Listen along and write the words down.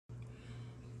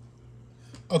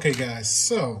Okay guys,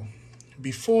 so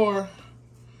before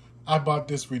I bought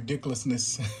this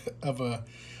ridiculousness of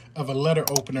a letter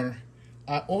opener,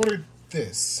 I ordered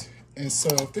this. And so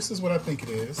this is what I think it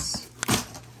is.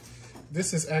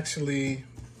 This is actually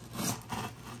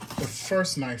the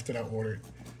first knife that I ordered.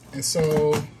 And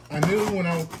so I knew when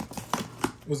I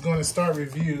was going to start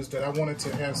reviews that I wanted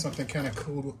to have something kind of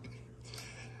cool.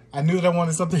 I knew that I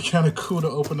wanted something kind of cool to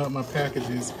open up my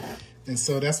packages. And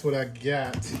so that's what I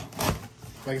got.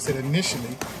 Like I said,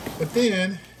 initially, but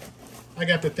then I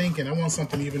got to thinking I want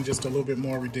something even just a little bit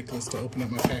more ridiculous to open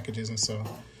up my packages, and so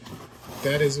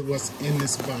that is what's in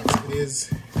this box. It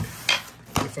is,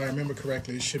 if I remember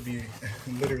correctly, it should be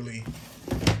literally,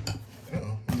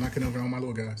 uh-oh, I'm knocking over all my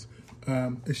little guys.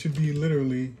 It should be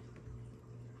literally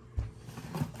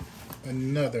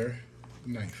another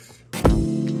knife.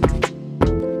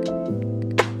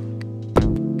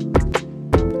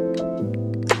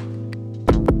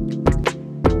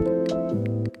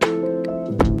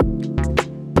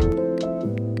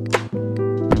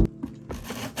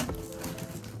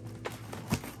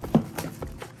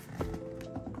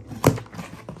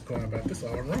 Going about this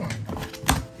all wrong.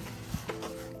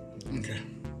 Okay.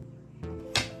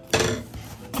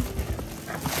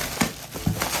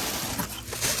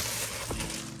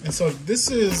 And so this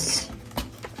is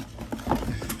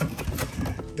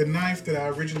the knife that I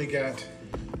originally got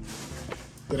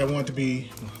that I want to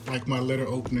be like my letter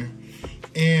opener.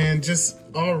 And just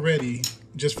already,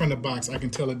 just from the box, I can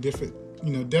tell a different,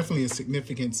 definitely a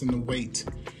significance in the weight.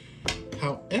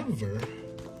 However,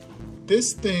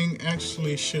 this thing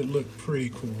actually should look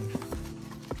pretty cool.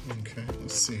 Okay,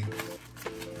 let's see.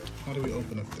 How do we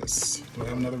open up this? Do I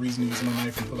have another reason to use my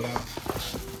knife and pull it out?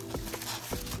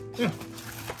 Yeah.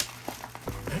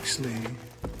 Actually,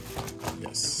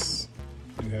 yes.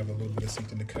 I do have a little bit of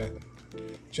something to cut.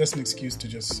 Just an excuse to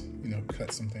just,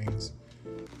 cut some things.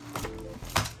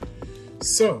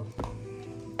 So,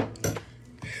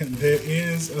 there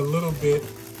is a little bit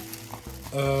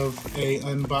of a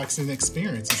unboxing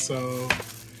experience. So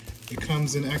it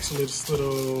comes in actually this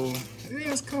little,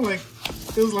 it's kind of like,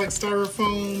 feels like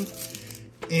styrofoam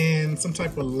and some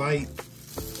type of light,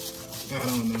 I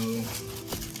don't know,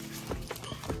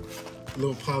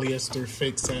 little polyester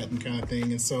fake satin kind of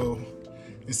thing. And so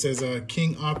it says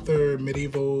King Arthur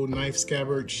medieval knife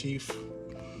scabbard sheath.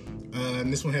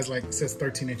 And this one has it says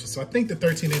 13 inches. So I think the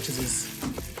 13 inches is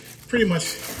pretty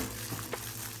much,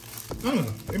 I don't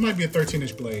know, it might be a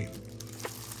 13-inch blade.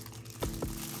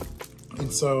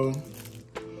 And so,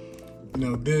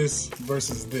 this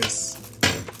versus this.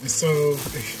 And so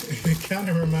it kind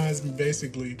of reminds me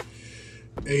basically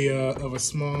of a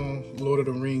small Lord of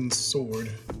the Rings sword.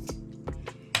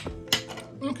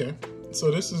 Okay,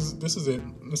 so this is it.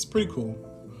 It's pretty cool.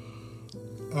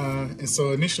 And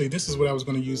so initially this is what I was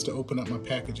going to use to open up my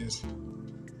packages.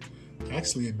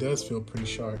 Actually, it does feel pretty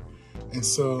sharp. And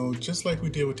so, just like we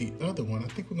did with the other one, I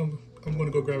think I'm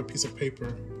gonna go grab a piece of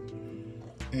paper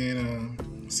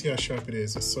and see how sharp it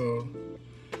is. And so,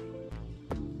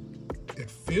 it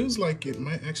feels like it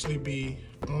might actually be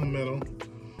all metal.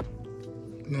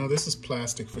 No, this is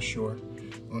plastic for sure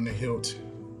on the hilt.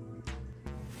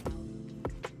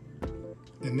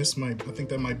 And this I think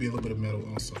that might be a little bit of metal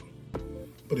also.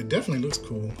 But it definitely looks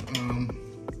cool.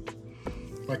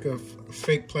 Like a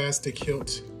fake plastic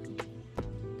hilt.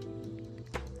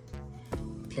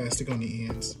 Plastic on the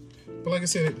ends. But like I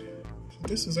said,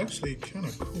 this is actually kind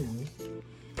of cool.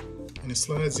 And it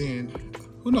slides in.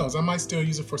 Who knows, I might still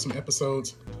use it for some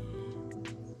episodes.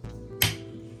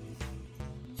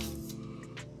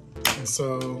 And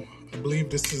so I believe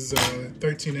this is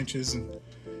 13 inches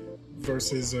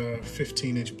versus a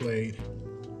 15-inch blade.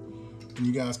 And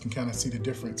you guys can kind of see the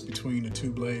difference between the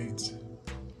two blades.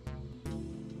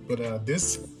 But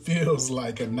this feels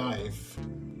like a knife.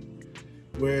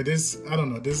 Where this, I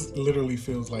don't know, this literally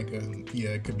feels like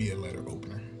it could be a letter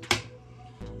opener.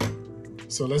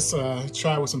 So let's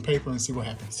try with some paper and see what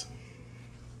happens.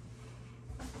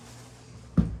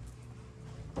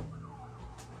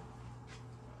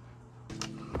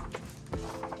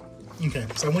 Okay,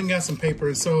 so I went and got some paper.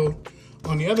 And so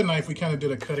on the other knife, we kind of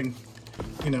did a cutting,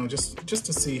 just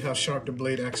to see how sharp the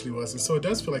blade actually was. And so it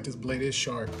does feel like this blade is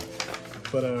sharp,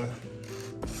 but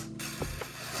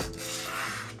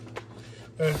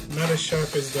not as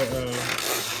sharp as the,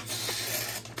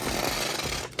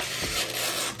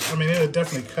 I mean, it'll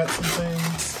definitely cut some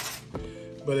things,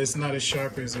 but it's not as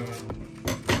sharp as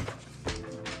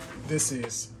this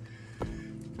is.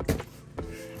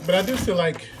 But I do feel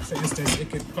like, for instance,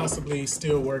 it could possibly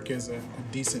still work as a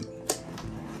decent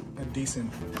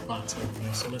box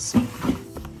opener. So let's see.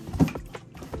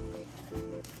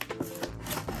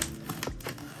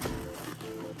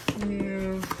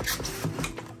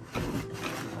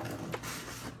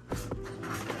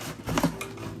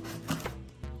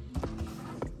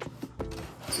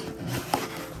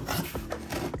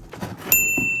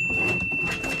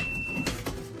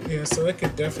 Yeah, so it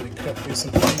could definitely cut through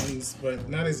some things, but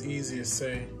not as easy as,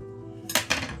 say,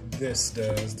 this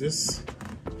does. This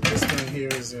thing here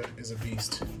is a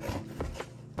beast.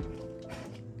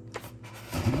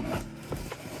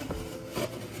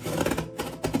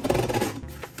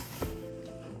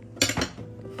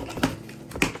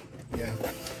 Yeah.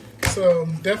 So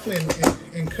definitely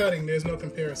in cutting, there's no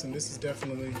comparison. This is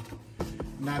definitely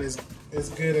not as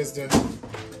good as the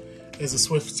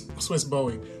Swiss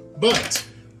Bowie, but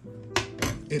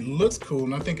it looks cool,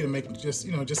 and I think it'll make just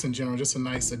in general, just a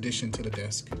nice addition to the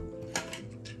desk.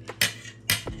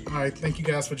 All right, thank you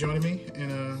guys for joining me,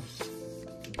 and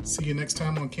see you next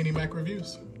time on Kenny Mac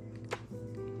Reviews.